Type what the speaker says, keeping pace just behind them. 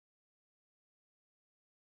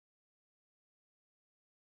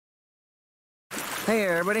Hey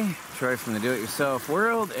everybody, Troy from the Do-It-Yourself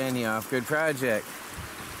World and the Off-Grid Project.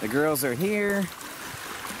 The girls are here,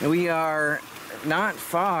 and we are not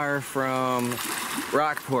far from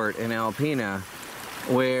Rockport in Alpena,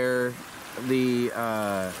 where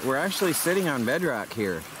we're actually sitting on bedrock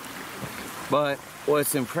here. But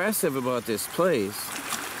what's impressive about this place,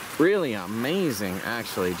 really amazing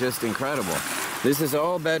actually, just incredible. This is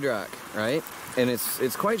all bedrock, right? And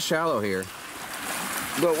it's quite shallow here.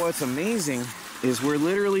 But what's amazing is we're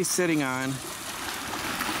literally sitting on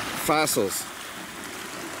fossils.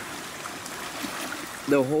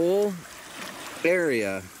 The whole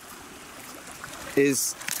area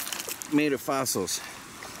is made of fossils.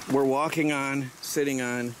 We're walking on, sitting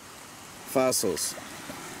on fossils.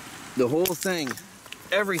 The whole thing,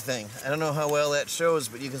 everything. I don't know how well that shows,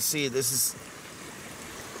 but you can see this is,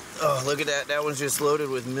 oh, look at that. That one's just loaded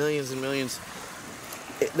with millions and millions.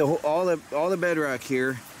 All the bedrock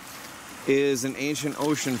here is an ancient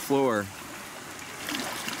ocean floor,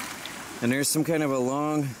 and there's some kind of a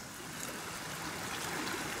long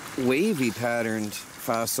wavy patterned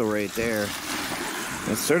fossil right there.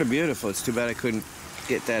 It's sort of beautiful. It's too bad I couldn't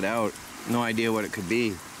get that out. No idea what it could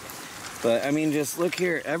be, but I mean, just look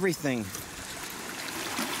here, everything.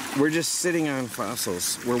 We're just sitting on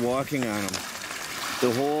fossils, we're walking on them.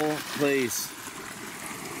 The whole place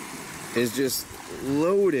is just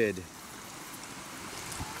loaded.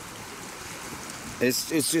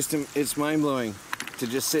 It's mind-blowing to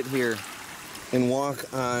just sit here and walk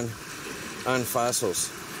on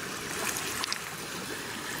fossils.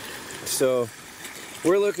 So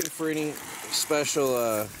we're looking for any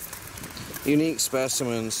special unique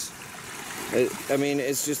specimens. I mean,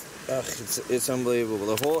 it's just it's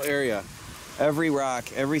unbelievable. The whole area, every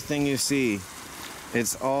rock, everything you see,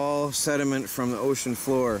 it's all sediment from the ocean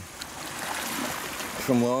floor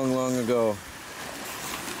from long ago.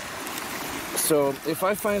 So if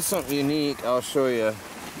I find something unique, I'll show you.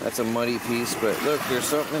 That's a muddy piece, but look, there's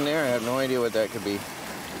something in there. I have no idea what that could be.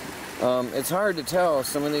 It's hard to tell.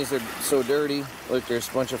 Some of these are so dirty. Look, there's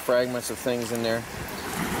a bunch of fragments of things in there.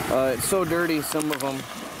 It's so dirty, some of them.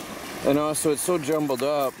 And also it's so jumbled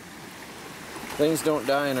up. Things don't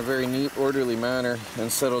die in a very neat, orderly manner and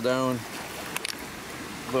settle down.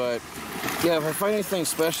 But yeah, if I find anything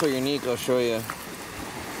special or unique, I'll show you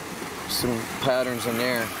some patterns in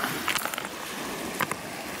there.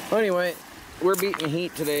 Well, anyway, we're beating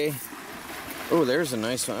heat today. Oh, there's a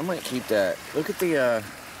nice one. I might keep that. Look at the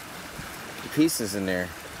pieces in there.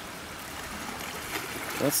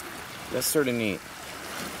 That's sort of neat.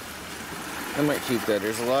 I might keep that.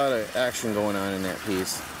 There's a lot of action going on in that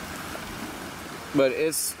piece. But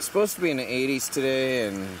it's supposed to be in the 80s today,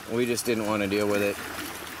 and we just didn't want to deal with it.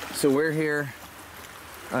 So we're here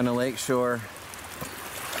on the lake shore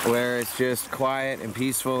where it's just quiet and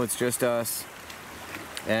peaceful. It's just us.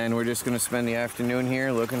 And we're just going to spend the afternoon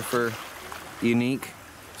here looking for unique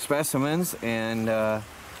specimens and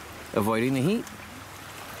avoiding the heat.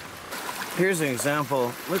 Here's an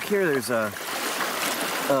example. Look here, there's a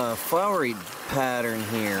flowery pattern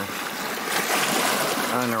here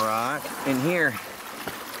on the rock. And here,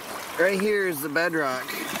 right here is the bedrock.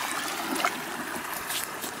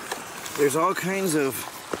 There's all kinds of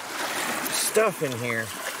stuff in here,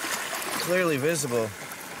 clearly visible.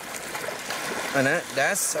 And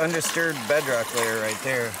that's undisturbed bedrock layer right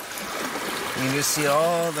there. You can just see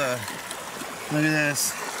all the, look at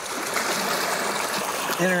this.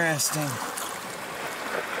 Interesting.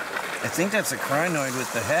 I think that's a crinoid with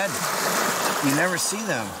the head. You never see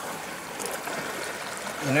them.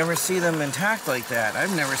 You never see them intact like that.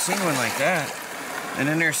 I've never seen one like that. And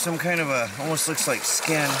then there's some kind of a, almost looks like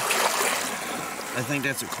skin. I think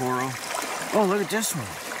that's a coral. Oh, look at this one.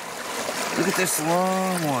 Look at this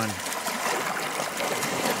long one.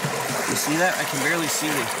 You see that? I can barely see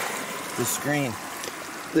the screen.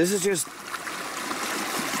 This is just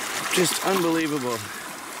unbelievable.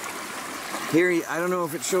 Here, I don't know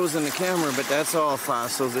if it shows in the camera, but that's all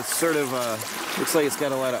fossils. It's sort of, looks like it's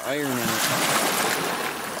got a lot of iron in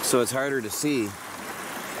it. So it's harder to see.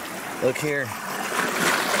 Look here.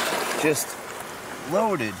 Just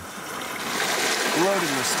loaded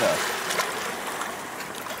with stuff.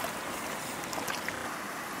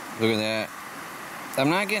 Look at that. I'm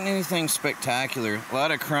not getting anything spectacular. A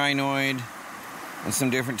lot of crinoid and some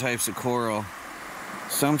different types of coral.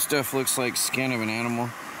 Some stuff looks like skin of an animal.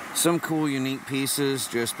 Some cool, unique pieces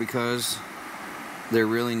just because they're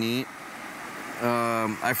really neat.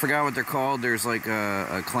 I forgot what they're called. There's like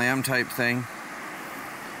a clam type thing.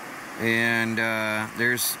 And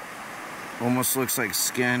there's almost looks like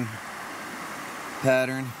skin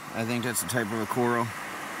pattern. I think that's a type of a coral.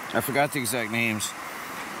 I forgot the exact names.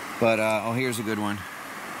 But, oh, here's a good one.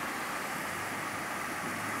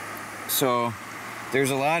 So,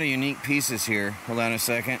 there's a lot of unique pieces here. Hold on a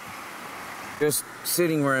second. Just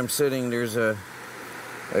sitting where I'm sitting, there's a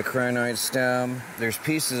crinoid stem. There's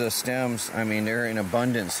pieces of stems. I mean, they're in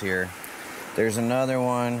abundance here. There's another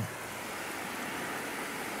one.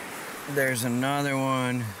 There's another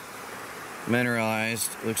one.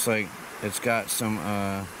 Mineralized. Looks like it's got some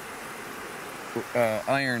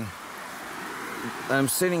iron. I'm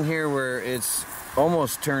sitting here where it's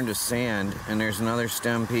almost turned to sand, and there's another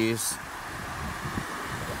stem piece.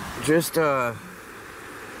 Just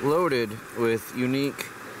loaded with unique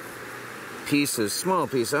pieces, small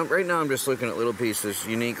pieces. Right now I'm just looking at little pieces,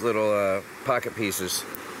 unique little pocket pieces,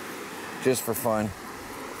 just for fun.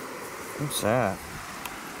 What's that?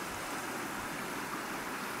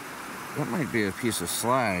 That might be a piece of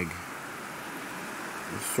slag.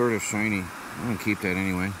 It's sort of shiny. I'm gonna keep that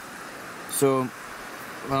anyway. So,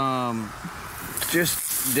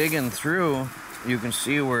 just digging through, you can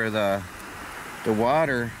see where the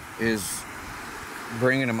water is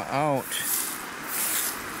bringing them out.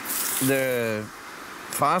 The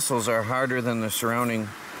fossils are harder than the surrounding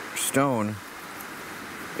stone,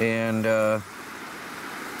 and oh,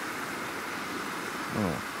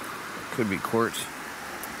 could be quartz,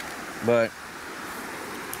 but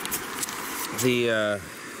the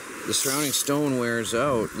surrounding stone wears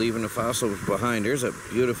out, leaving the fossils behind. There's a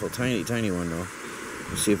beautiful tiny one though.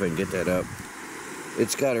 Let's see if I can get that up.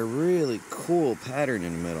 It's got a really cool pattern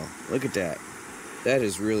in the middle. Look at that. That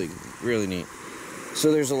is really neat.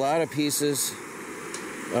 So there's a lot of pieces.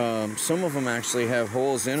 Some of them actually have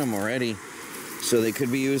holes in them already, so they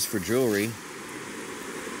could be used for jewelry.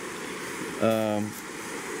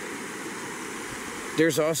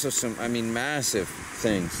 There's also some, I mean, massive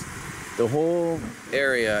things. The whole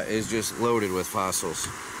area is just loaded with fossils.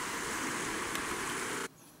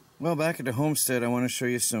 Well, back at the homestead, I want to show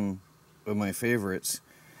you some of my favorites.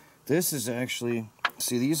 This is actually,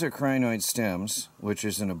 see, these are crinoid stems, which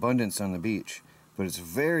is in abundance on the beach, but it's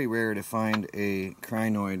very rare to find a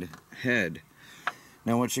crinoid head.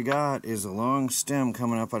 Now what you got is a long stem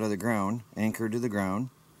coming up out of the ground, anchored to the ground,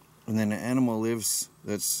 and then the animal lives,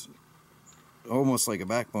 that's almost like a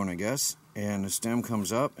backbone, I guess, and the stem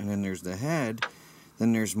comes up, and then there's the head.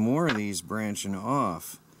 Then there's more of these branching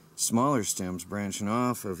off, smaller stems branching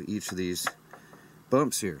off of each of these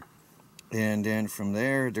bumps here. And then from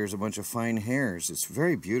there, there's a bunch of fine hairs. It's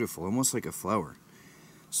very beautiful, almost like a flower.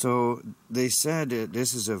 So they said that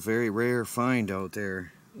this is a very rare find out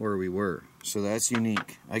there where we were. So that's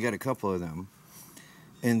unique. I got a couple of them.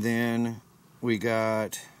 And then we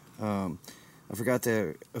got, I forgot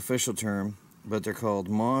the official term, but they're called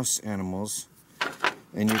moss animals.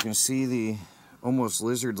 And you can see the almost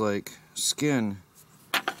lizard-like skin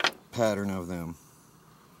pattern of them.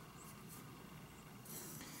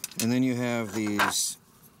 And then you have these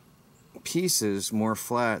pieces, more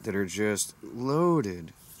flat, that are just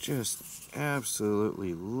loaded, just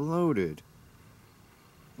absolutely loaded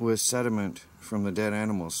with sediment from the dead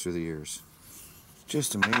animals through the years.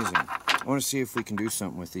 Just amazing. I want to see if we can do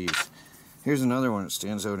something with these. Here's another one that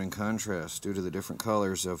stands out in contrast due to the different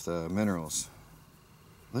colors of the minerals.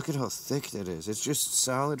 Look at how thick that is. It's just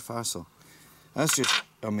solid fossil. That's just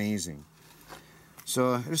amazing.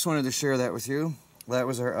 So I just wanted to share that with you. That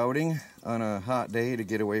was our outing on a hot day to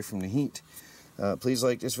get away from the heat. Please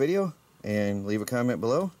like this video and leave a comment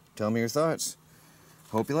below. Tell me your thoughts.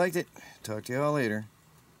 Hope you liked it. Talk to you all later.